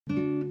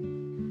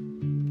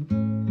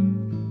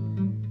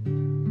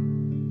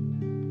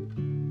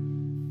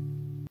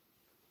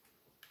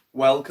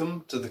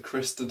Welcome to the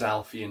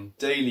Christadelphian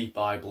Daily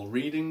Bible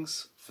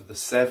Readings for the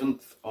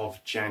 7th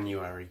of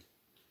January.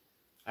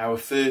 Our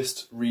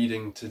first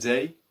reading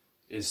today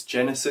is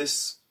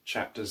Genesis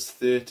chapters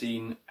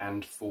 13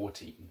 and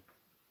 14.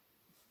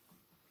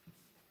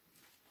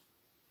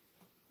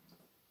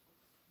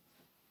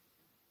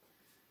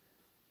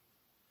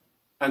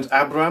 And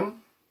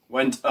Abram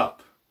went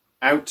up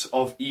out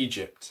of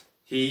Egypt,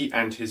 he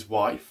and his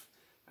wife,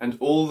 and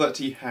all that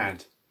he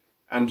had,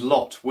 and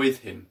Lot with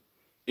him,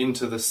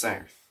 into the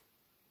south.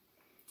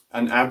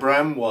 And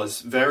Abram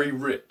was very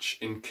rich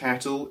in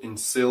cattle, in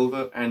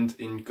silver, and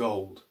in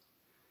gold.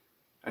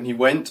 And he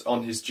went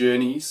on his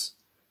journeys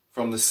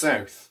from the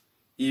south,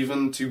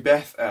 even to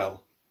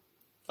Bethel,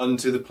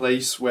 unto the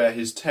place where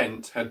his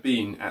tent had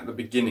been at the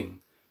beginning,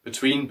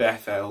 between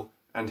Bethel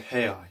and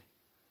Hai,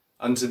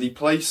 unto the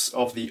place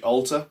of the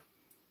altar,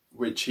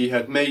 which he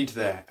had made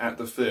there at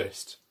the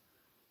first.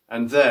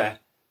 And there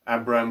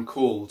Abram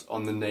called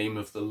on the name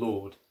of the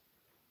Lord.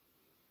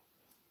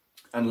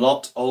 And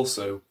Lot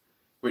also,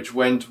 which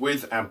went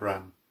with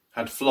Abram,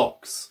 had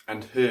flocks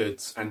and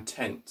herds and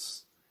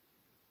tents.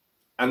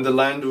 And the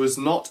land was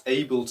not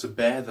able to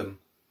bear them,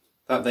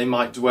 that they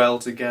might dwell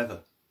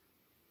together.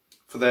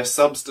 For their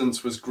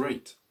substance was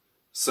great,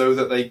 so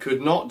that they could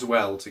not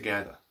dwell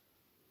together.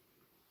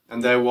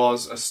 And there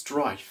was a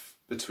strife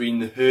between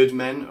the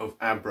herdmen of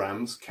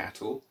Abram's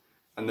cattle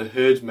and the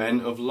herdmen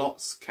of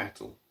Lot's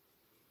cattle.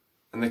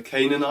 And the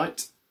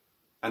Canaanite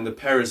and the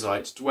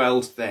Perizzite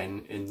dwelled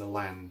then in the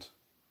land.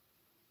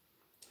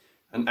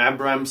 And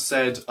Abram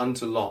said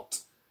unto Lot,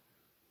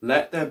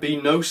 Let there be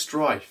no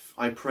strife,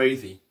 I pray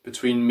thee,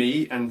 between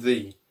me and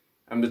thee,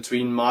 and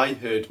between my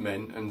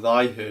herdmen and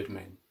thy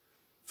herdmen,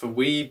 for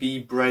we be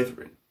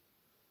brethren.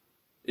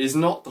 Is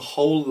not the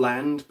whole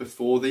land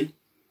before thee?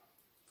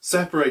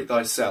 Separate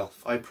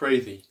thyself, I pray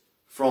thee,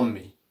 from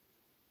me.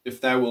 If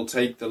thou wilt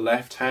take the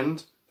left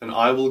hand, then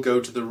I will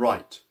go to the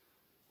right,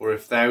 or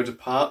if thou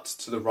depart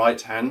to the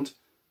right hand,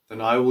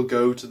 then I will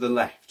go to the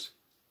left.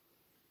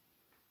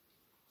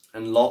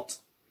 And Lot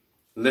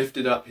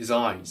lifted up his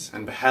eyes,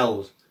 and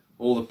beheld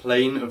all the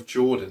plain of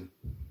Jordan,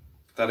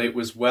 that it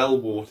was well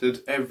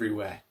watered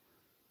everywhere,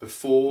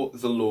 before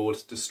the Lord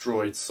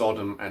destroyed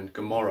Sodom and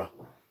Gomorrah,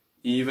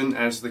 even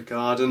as the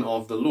garden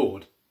of the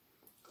Lord,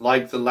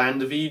 like the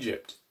land of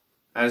Egypt,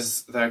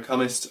 as thou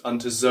comest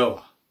unto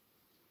Zoar.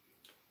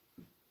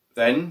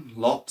 Then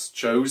Lot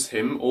chose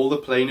him all the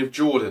plain of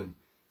Jordan,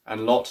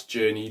 and Lot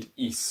journeyed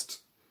east,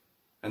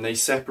 and they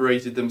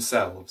separated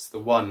themselves the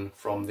one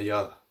from the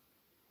other.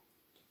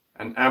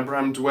 And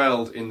Abram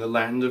dwelled in the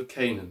land of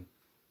Canaan,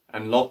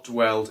 and Lot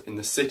dwelled in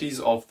the cities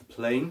of the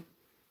plain,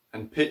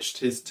 and pitched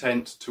his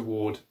tent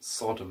toward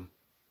Sodom.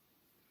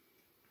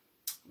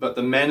 But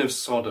the men of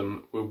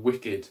Sodom were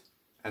wicked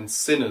and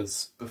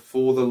sinners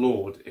before the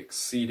Lord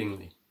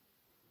exceedingly.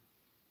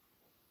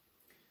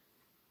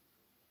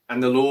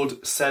 And the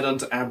Lord said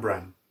unto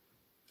Abram,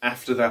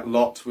 after that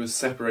Lot was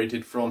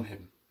separated from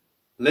him,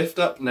 Lift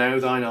up now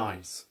thine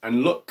eyes,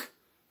 and look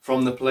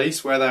from the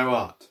place where thou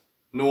art,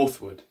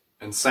 northward,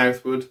 and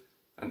southward,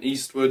 and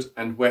eastward,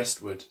 and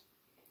westward.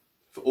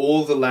 For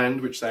all the land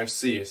which thou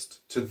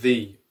seest, to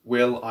thee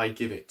will I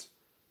give it,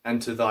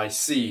 and to thy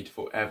seed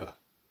for ever.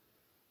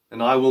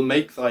 And I will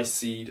make thy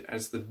seed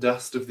as the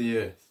dust of the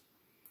earth,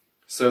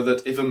 so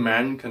that if a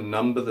man can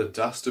number the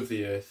dust of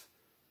the earth,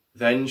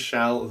 then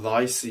shall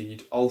thy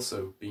seed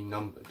also be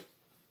numbered.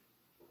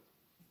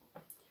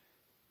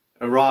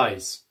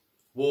 Arise,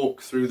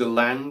 walk through the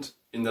land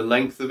in the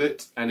length of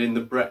it and in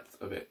the breadth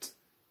of it.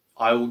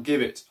 I will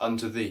give it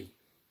unto thee.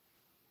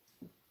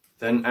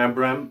 Then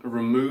Abram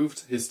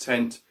removed his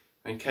tent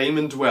and came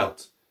and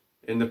dwelt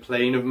in the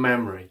plain of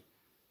Mamre,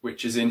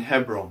 which is in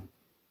Hebron,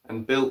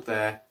 and built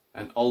there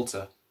an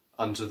altar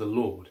unto the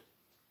Lord.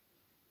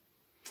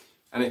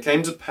 And it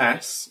came to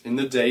pass in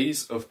the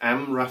days of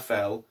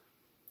Amraphel,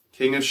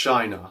 king of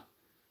Shinar,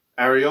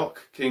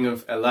 Arioch, king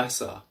of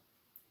Elasar,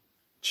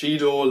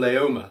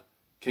 Chedorlaomer,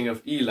 king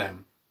of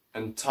Elam,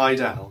 and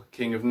Tidal,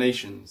 king of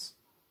nations,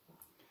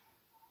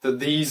 that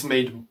these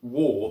made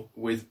war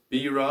with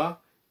Berah,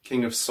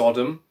 king of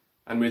Sodom,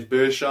 and with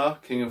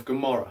Birsha, king of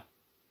Gomorrah,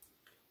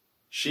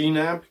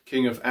 Shinab,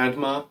 king of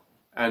Admah,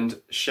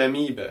 and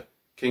Shemeber,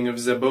 king of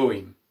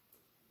Zeboim,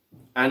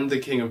 and the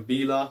king of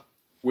Bela,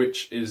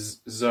 which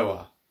is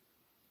Zoar.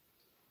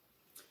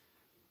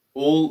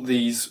 All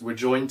these were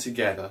joined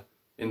together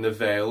in the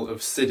vale of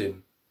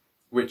Siddim,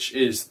 which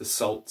is the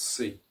salt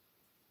sea.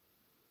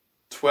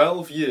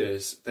 12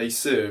 years they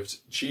served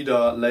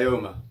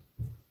Chedorlaomer,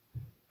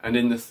 and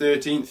in the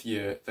 13th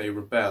year they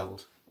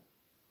rebelled.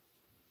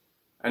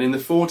 And in the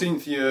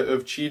 14th year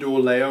of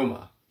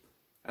Chedorlaomer,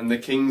 and the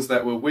kings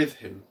that were with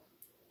him,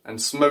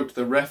 and smote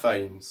the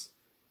Rephaims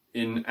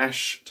in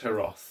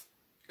Ashtaroth,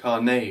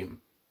 Karnaim,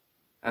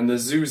 and the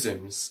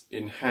Zuzims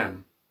in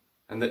Ham,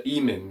 and the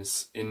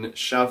Emims in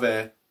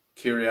Shaveh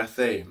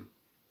Kiriathaim,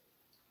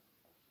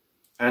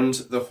 and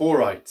the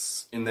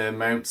Horites in their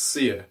Mount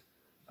Seir,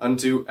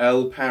 unto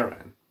El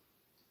Paran,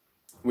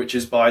 which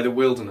is by the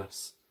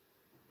wilderness.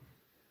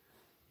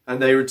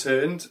 And they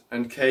returned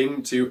and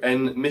came to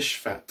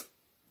En-Mishpat,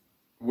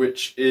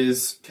 which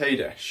is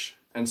Kadesh,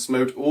 and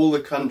smote all the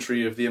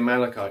country of the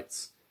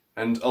Amalekites,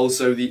 and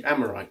also the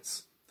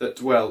Amorites that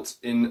dwelt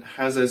in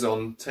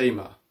Hazezon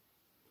Tamar.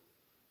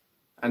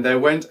 And there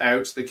went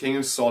out the king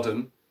of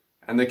Sodom,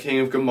 and the king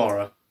of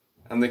Gomorrah,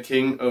 and the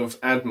king of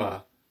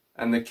Admah,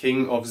 and the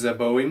king of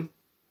Zeboim,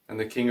 and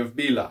the king of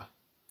Bela,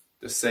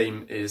 the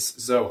same is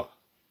Zoar.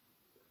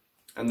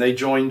 And they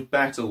joined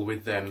battle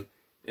with them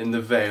in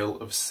the vale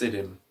of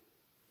Siddim.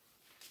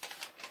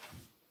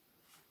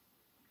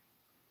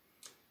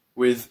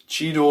 With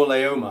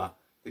Chedorlaomer,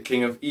 the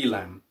king of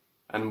Elam,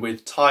 and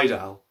with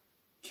Tidal,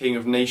 king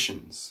of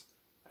nations,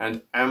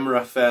 and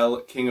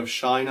Amraphel, king of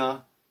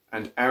Shinar,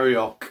 and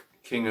Arioch,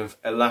 king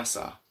of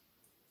Elasar,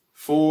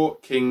 4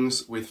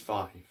 kings with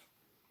 5.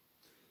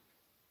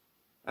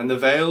 And the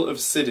vale of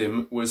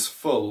Siddim was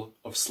full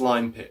of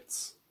slime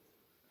pits,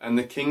 and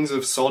the kings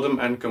of Sodom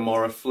and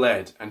Gomorrah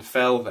fled and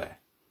fell there.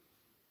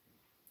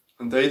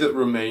 And they that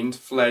remained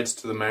fled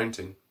to the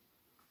mountain.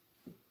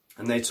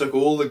 And they took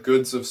all the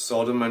goods of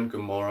Sodom and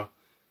Gomorrah,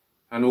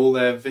 and all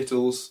their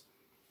victuals,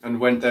 and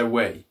went their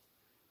way.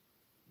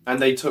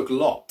 And they took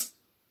Lot,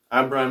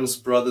 Abram's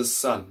brother's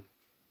son,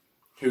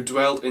 who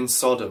dwelt in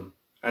Sodom,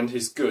 and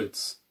his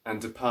goods, and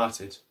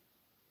departed.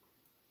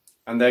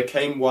 And there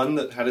came one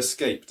that had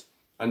escaped,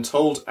 and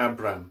told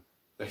Abram,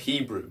 the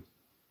Hebrew,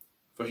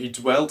 for he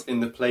dwelt in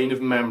the plain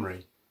of Mamre,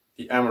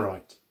 the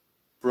Amorite,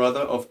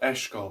 brother of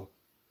Eshcol,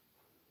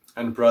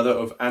 and brother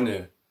of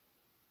Aner,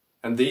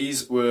 and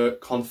these were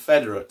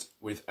confederate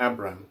with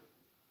Abram.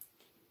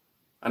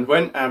 And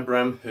when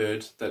Abram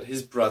heard that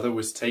his brother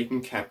was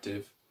taken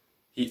captive,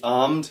 he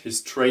armed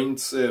his trained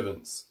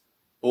servants,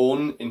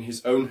 born in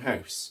his own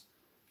house,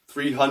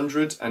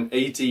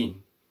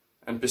 318,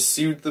 and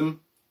pursued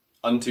them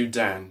unto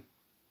Dan.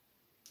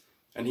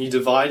 And he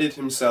divided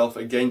himself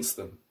against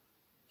them,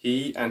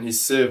 he and his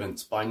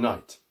servants by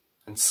night,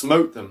 and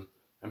smote them,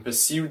 and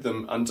pursued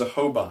them unto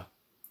Hobah,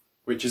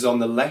 which is on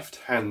the left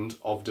hand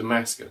of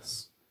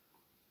Damascus.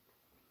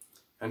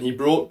 And he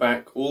brought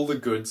back all the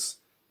goods,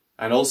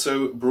 and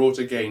also brought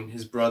again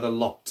his brother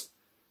Lot,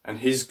 and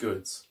his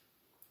goods,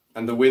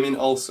 and the women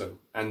also,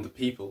 and the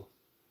people.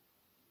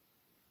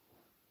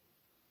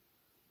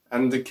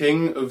 And the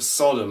king of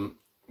Sodom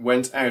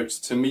went out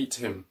to meet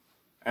him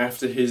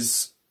after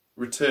his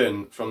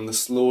return from the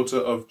slaughter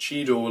of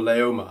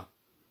Chedorlaomer,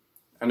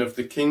 and of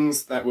the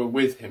kings that were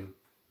with him,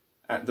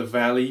 at the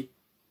valley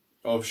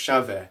of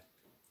Shaveh,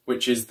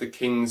 which is the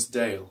king's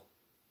dale.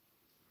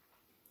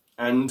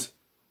 And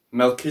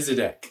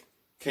Melchizedek,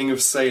 king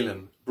of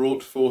Salem,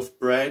 brought forth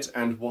bread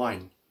and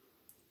wine,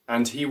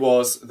 and he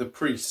was the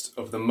priest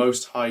of the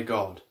Most High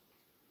God.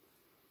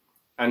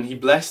 And he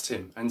blessed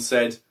him, and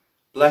said,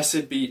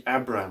 Blessed be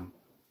Abram,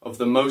 of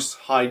the Most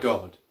High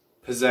God,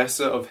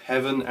 possessor of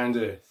heaven and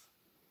earth.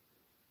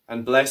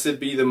 And blessed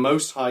be the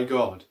Most High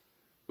God,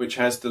 which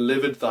has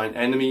delivered thine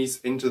enemies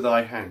into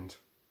thy hand.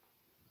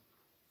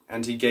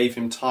 And he gave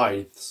him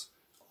tithes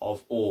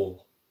of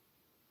all.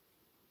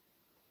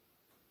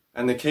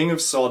 And the king of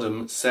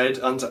Sodom said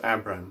unto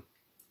Abram,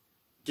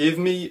 Give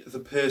me the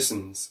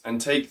persons, and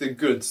take the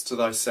goods to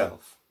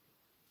thyself.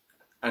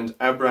 And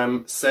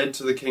Abram said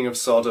to the king of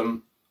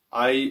Sodom,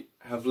 I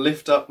have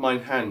lifted up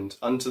mine hand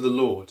unto the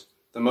Lord,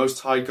 the Most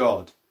High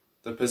God,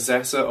 the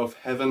possessor of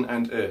heaven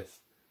and earth,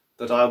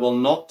 that I will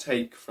not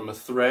take from a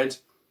thread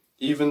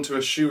even to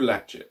a shoe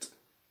latchet,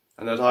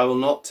 and that I will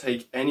not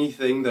take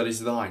anything that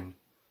is thine,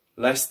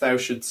 lest thou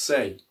shouldst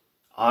say,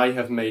 I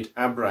have made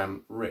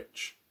Abram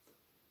rich.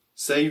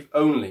 Save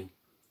only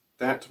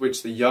that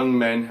which the young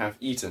men have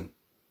eaten,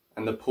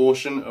 and the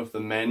portion of the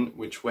men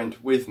which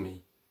went with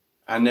me,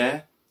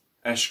 Aner,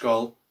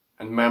 Eshcol,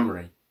 and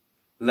Mamre,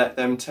 let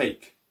them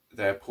take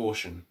their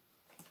portion.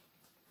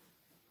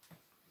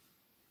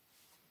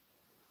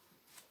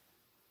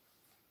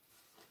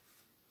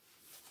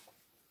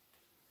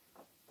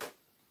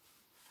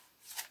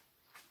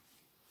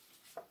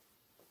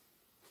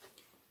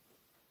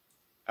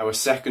 Our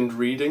second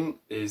reading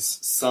is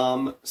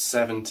Psalm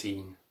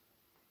 17.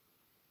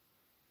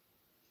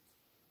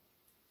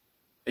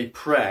 A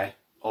prayer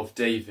of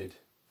David.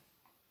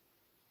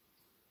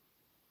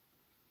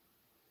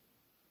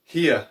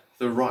 Hear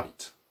the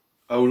right,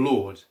 O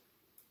Lord.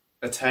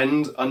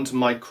 Attend unto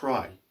my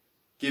cry.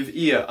 Give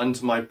ear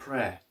unto my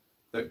prayer,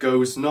 that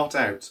goes not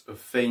out of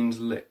feigned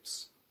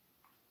lips.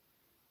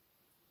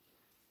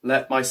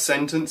 Let my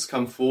sentence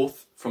come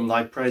forth from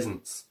thy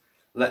presence.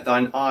 Let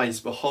thine eyes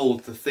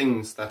behold the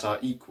things that are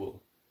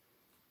equal.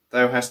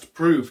 Thou hast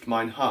proved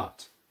mine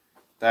heart.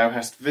 Thou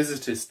hast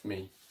visited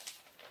me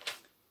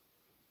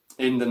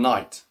in the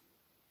night.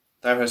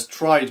 Thou hast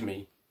tried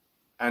me,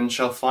 and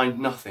shall find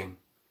nothing.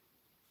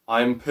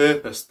 I am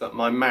purposed that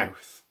my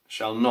mouth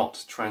shall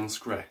not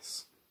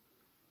transgress.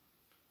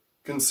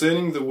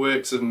 Concerning the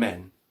works of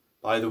men,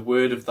 by the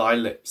word of thy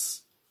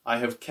lips, I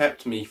have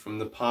kept me from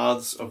the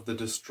paths of the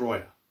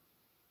destroyer.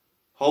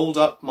 Hold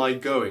up my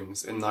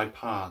goings in thy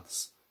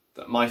paths,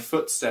 that my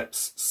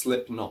footsteps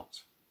slip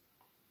not.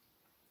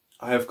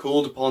 I have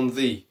called upon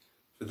thee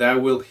for thou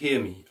wilt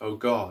hear me, O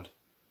God.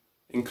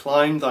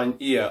 Incline thine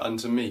ear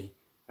unto me,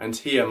 and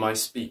hear my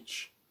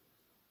speech.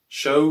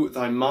 Show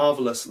thy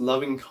marvellous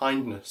loving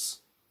kindness,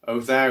 O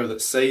thou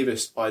that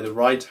savest by the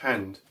right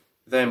hand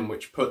them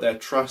which put their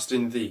trust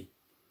in thee,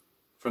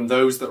 from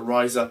those that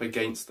rise up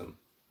against them.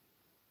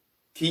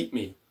 Keep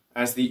me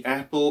as the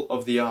apple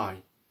of the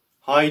eye,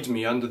 hide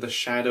me under the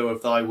shadow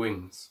of thy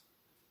wings,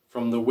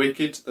 from the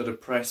wicked that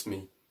oppress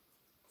me,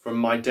 from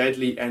my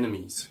deadly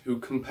enemies who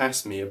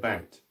compass me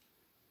about.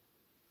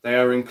 They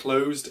are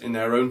enclosed in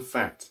their own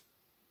fat,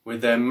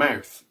 with their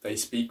mouth they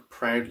speak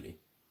proudly.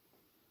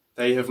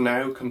 They have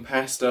now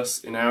compassed us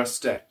in our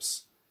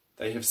steps,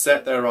 they have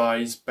set their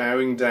eyes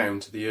bowing down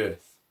to the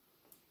earth,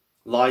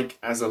 like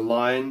as a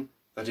lion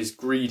that is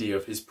greedy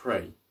of his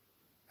prey,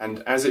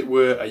 and as it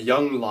were a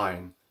young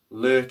lion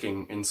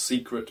lurking in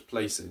secret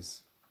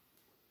places.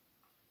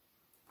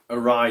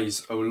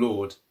 Arise, O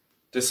Lord,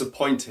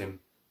 disappoint him,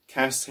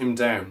 cast him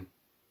down,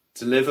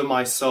 deliver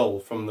my soul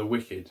from the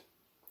wicked,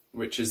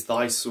 which is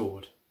thy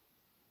sword.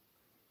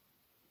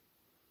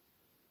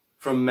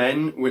 From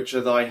men which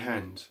are thy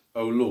hand,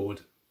 O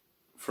Lord,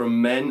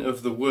 from men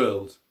of the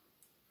world,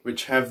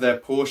 which have their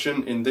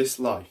portion in this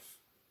life,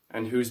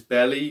 and whose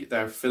belly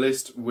thou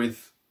fillest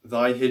with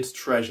thy hid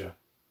treasure.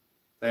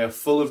 They are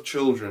full of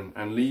children,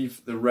 and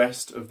leave the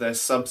rest of their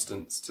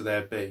substance to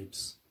their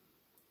babes.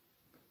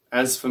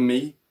 As for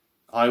me,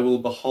 I will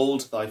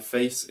behold thy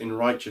face in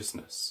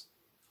righteousness.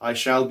 I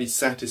shall be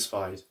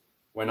satisfied,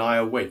 when I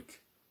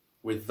awake,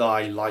 with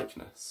thy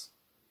likeness.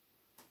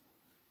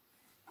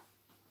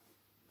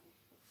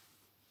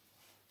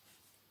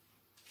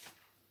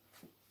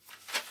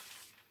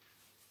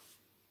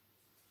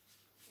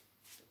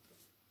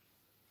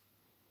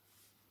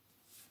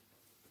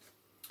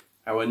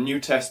 Our New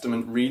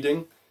Testament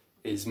reading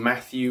is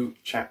Matthew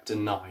chapter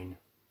 9.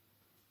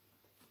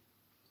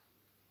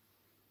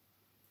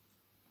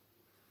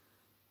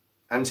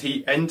 And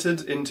he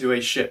entered into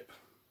a ship,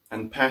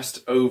 and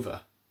passed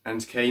over,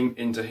 and came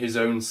into his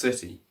own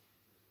city.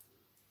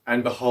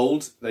 And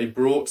behold, they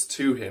brought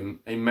to him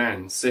a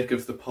man sick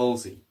of the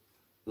palsy,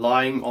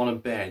 lying on a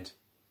bed.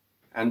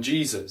 And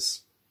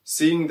Jesus,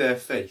 seeing their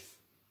faith,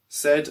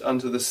 said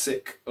unto the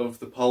sick of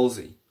the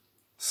palsy,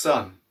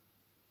 Son,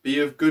 be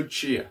of good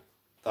cheer,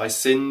 thy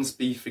sins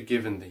be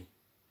forgiven thee.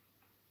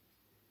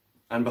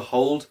 And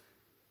behold,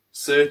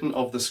 certain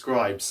of the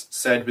scribes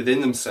said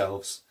within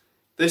themselves,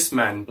 This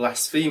man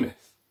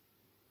blasphemeth.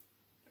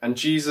 And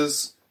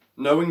Jesus,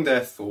 knowing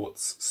their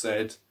thoughts,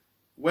 said,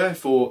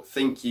 Wherefore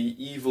think ye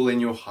evil in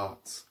your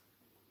hearts?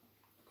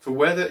 For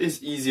whether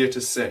is easier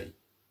to say,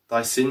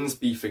 Thy sins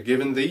be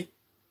forgiven thee,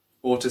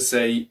 or to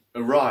say,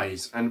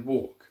 Arise and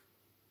walk?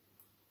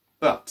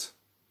 But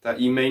that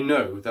ye may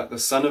know that the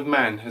Son of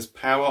Man has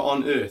power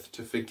on earth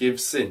to forgive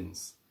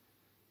sins.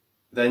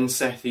 Then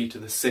saith he to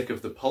the sick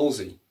of the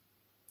palsy,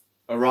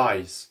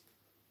 Arise,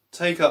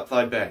 take up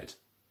thy bed,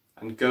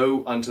 and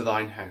go unto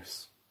thine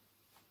house.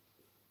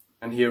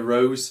 And he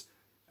arose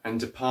and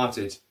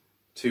departed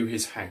to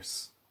his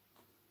house.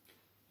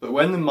 But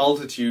when the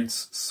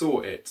multitudes saw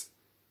it,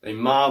 they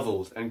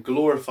marvelled and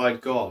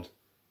glorified God,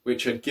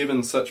 which had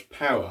given such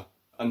power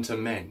unto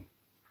men.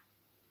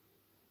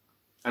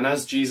 And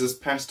as Jesus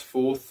passed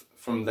forth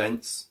from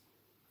thence,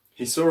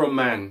 he saw a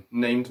man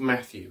named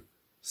Matthew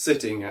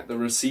sitting at the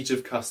receipt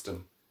of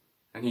custom,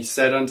 and he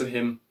said unto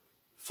him,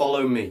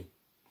 Follow me.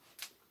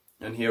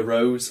 And he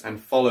arose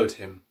and followed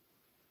him.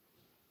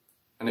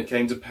 And it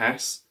came to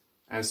pass,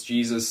 as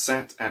Jesus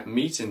sat at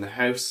meat in the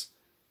house,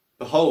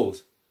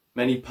 behold,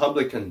 many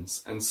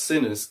publicans and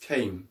sinners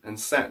came and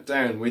sat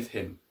down with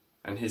him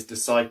and his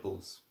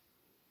disciples.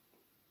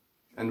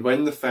 And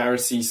when the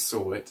Pharisees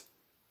saw it,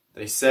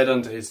 they said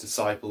unto his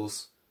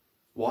disciples,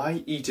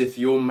 Why eateth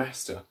your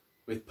master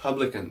with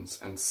publicans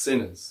and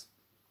sinners?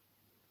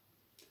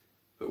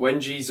 But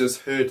when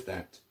Jesus heard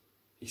that,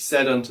 he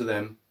said unto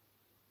them,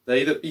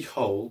 They that be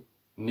whole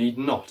need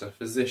not a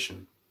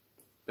physician,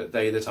 but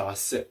they that are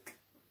sick.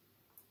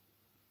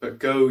 But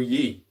go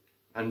ye,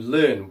 and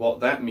learn what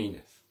that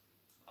meaneth.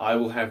 I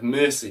will have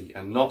mercy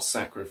and not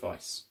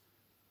sacrifice.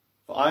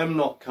 For I am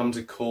not come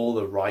to call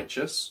the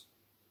righteous,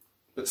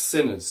 but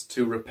sinners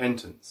to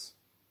repentance.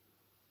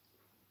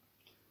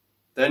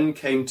 Then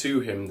came to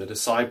him the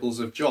disciples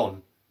of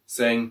John,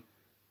 saying,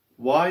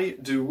 Why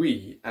do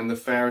we and the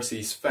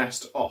Pharisees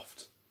fast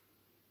oft,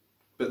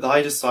 but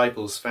thy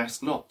disciples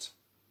fast not?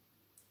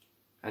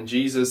 And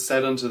Jesus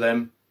said unto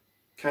them,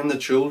 Can the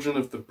children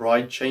of the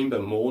bride chamber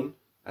mourn,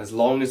 as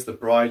long as the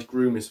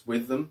bridegroom is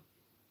with them?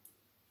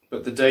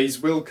 But the days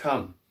will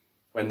come,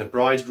 when the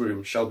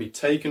bridegroom shall be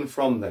taken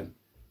from them,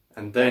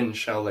 and then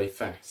shall they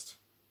fast.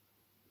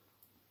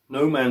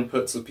 No man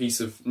puts a piece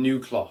of new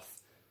cloth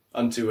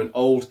unto an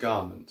old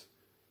garment,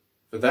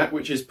 for that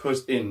which is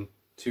put in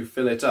to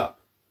fill it up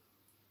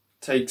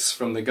takes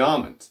from the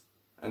garment,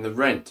 and the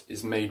rent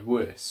is made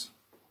worse.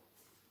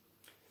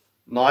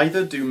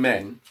 Neither do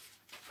men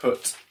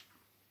put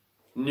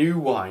new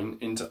wine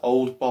into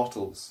old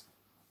bottles,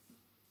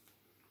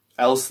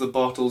 else the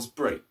bottles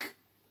break,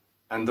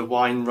 and the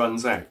wine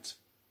runs out,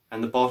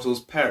 and the bottles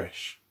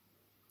perish.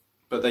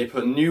 But they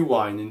put new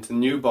wine into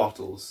new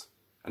bottles,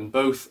 and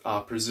both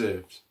are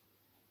preserved.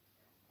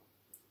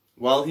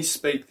 While he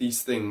spake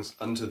these things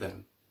unto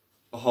them,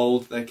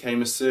 behold, there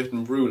came a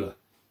certain ruler,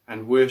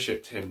 and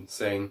worshipped him,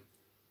 saying,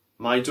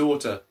 My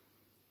daughter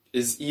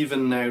is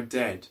even now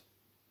dead,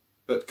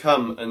 but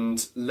come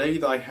and lay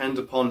thy hand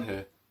upon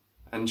her,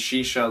 and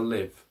she shall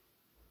live.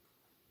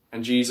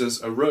 And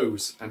Jesus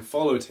arose and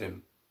followed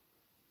him,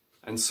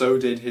 and so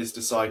did his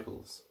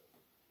disciples.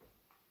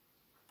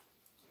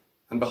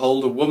 And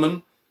behold, a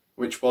woman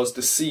which was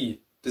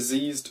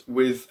diseased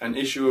with an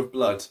issue of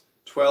blood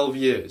 12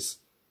 years,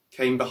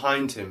 came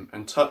behind him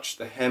and touched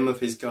the hem of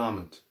his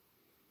garment.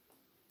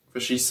 For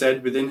she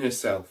said within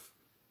herself,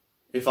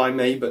 If I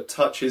may but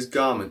touch his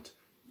garment,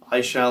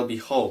 I shall be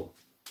whole.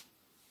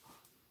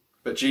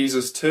 But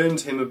Jesus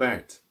turned him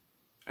about,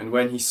 and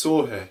when he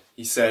saw her,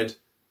 he said,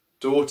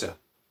 Daughter,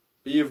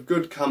 be of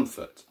good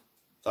comfort,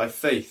 thy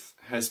faith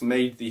has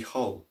made thee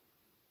whole.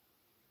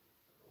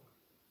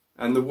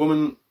 And the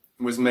woman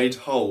was made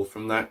whole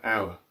from that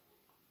hour.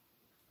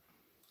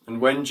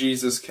 And when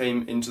Jesus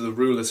came into the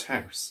ruler's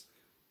house,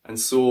 and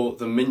saw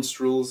the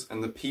minstrels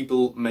and the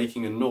people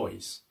making a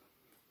noise,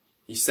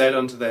 he said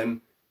unto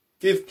them,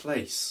 Give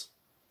place,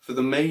 for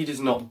the maid is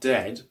not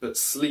dead, but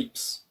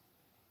sleeps.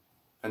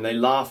 And they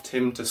laughed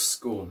him to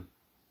scorn.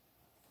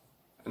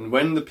 And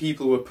when the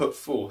people were put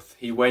forth,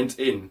 he went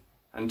in,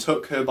 and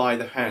took her by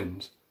the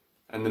hand,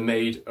 and the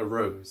maid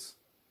arose.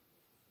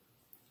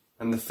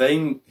 And the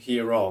fame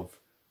hereof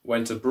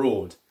went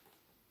abroad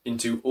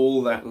into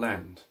all that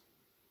land.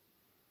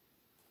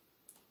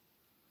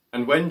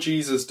 And when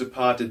Jesus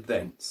departed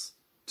thence,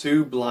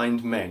 2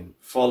 blind men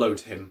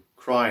followed him,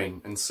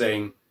 crying and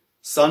saying,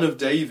 Son of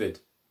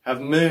David,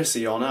 have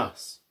mercy on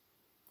us.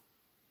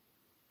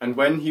 And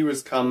when he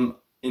was come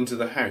into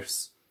the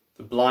house,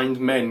 the blind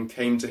men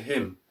came to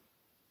him,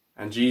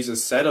 and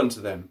Jesus said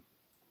unto them,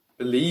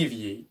 Believe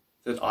ye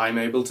that I am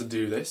able to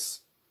do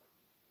this?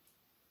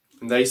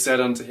 And they said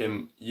unto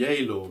him,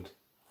 Yea, Lord.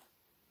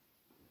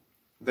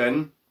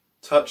 Then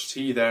touched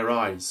he their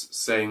eyes,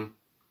 saying,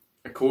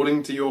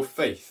 According to your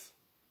faith,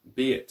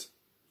 be it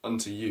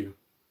unto you.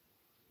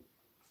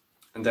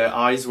 And their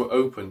eyes were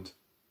opened.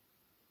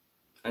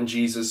 And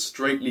Jesus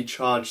straitly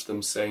charged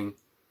them, saying,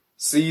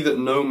 See that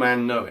no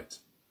man know it.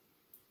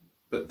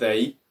 But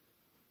they,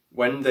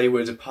 when they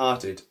were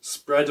departed,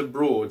 spread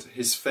abroad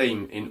his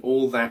fame in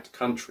all that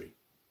country.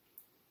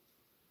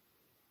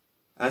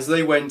 As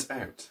they went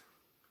out,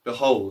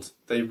 behold,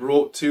 they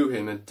brought to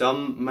him a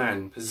dumb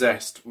man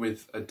possessed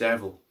with a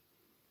devil.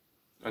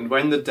 And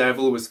when the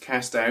devil was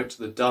cast out,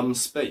 the dumb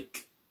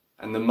spake,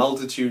 and the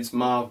multitudes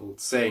marvelled,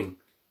 saying,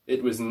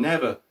 It was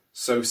never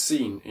so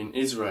seen in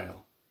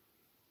Israel.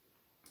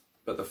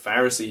 But the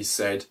Pharisees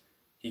said,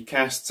 He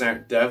casts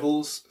out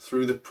devils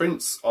through the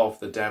prince of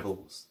the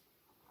devils.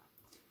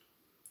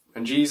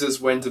 And Jesus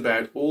went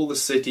about all the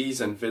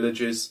cities and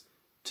villages,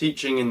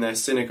 teaching in their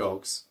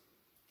synagogues,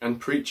 and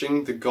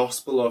preaching the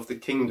gospel of the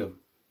kingdom,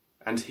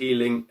 and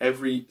healing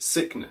every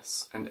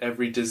sickness and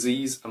every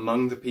disease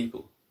among the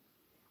people.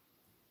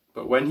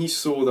 But when he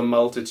saw the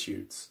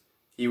multitudes,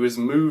 he was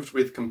moved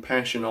with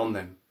compassion on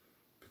them,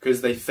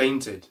 because they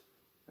fainted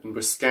and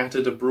were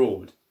scattered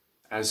abroad,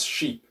 as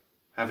sheep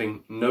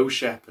having no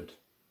shepherd.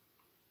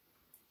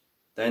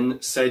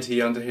 Then said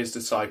he unto his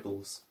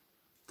disciples,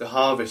 The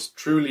harvest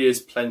truly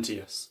is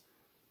plenteous,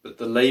 but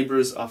the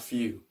labourers are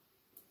few.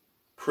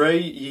 Pray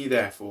ye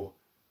therefore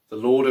the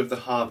Lord of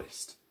the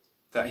harvest,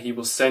 that he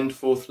will send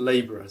forth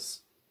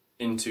labourers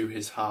into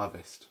his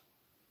harvest.